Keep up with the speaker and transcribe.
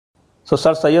So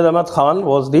Sir Syed Ahmad Khan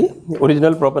was the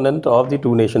original proponent of the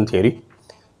two-nation theory,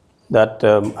 that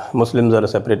Muslims are a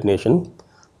separate nation.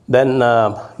 Then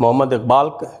Muhammad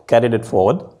Iqbal carried it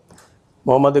forward.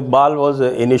 Muhammad Iqbal was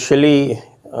initially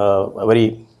a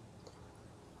very,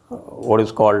 what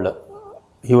is called,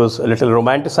 he was a little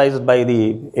romanticized by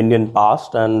the Indian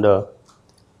past, and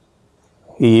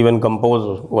he even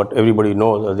composed what everybody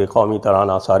knows as the Qawmi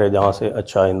Tarana, Sare Jahan Se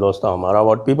Acha Hindustan Hamara.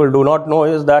 What people do not know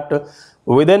is that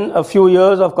within a few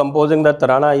years of composing that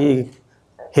Tarana, he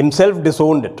himself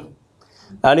disowned it.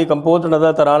 And he composed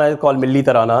another Tarana called Milli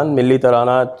Tarana. And Milli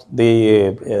Tarana,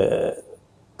 the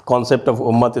concept of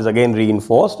Ummat is again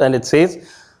reinforced, and it says,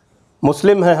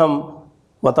 Muslim hai hum,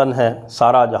 Watan hai,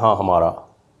 Sara Jahan Hamara.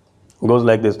 It goes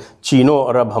like this: Chino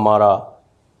Arab Hamara,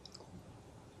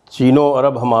 Chino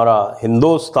Arab Hamara,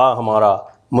 Hindustan Hamara,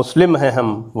 Muslim hai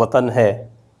hum, Watan hai,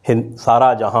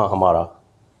 Sara Jahan Hamara.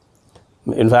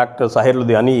 In fact, Sahir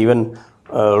Ludhiani even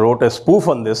wrote a spoof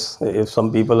on this. If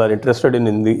some people are interested in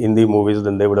Hindi movies,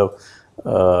 then they would have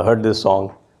heard this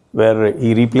song, where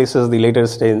he replaces the later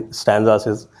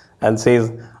stanzas and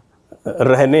says,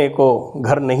 Rehne ko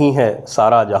ghar nahi hai,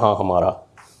 Sara Jahan Hamara.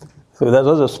 So that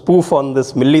was a spoof on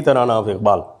this Milli Tarana of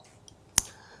Iqbal.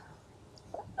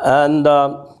 And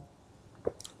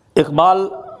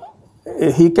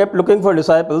Iqbal, he kept looking for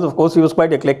disciples. Of course, he was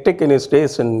quite eclectic in his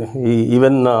taste, and he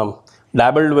even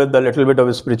dabbled with a little bit of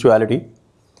his spirituality.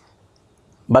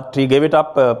 But he gave it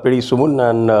up pretty soon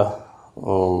and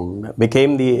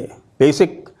became the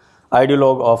basic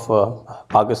ideologue of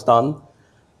Pakistan.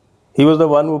 He was the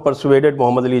one who persuaded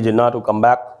Muhammad Ali Jinnah to come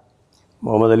back.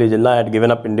 Muhammad Ali Jinnah had given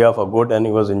up India for good, and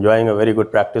he was enjoying a very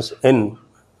good practice in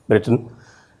Britain.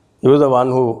 He was the one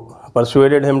who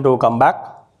persuaded him to come back.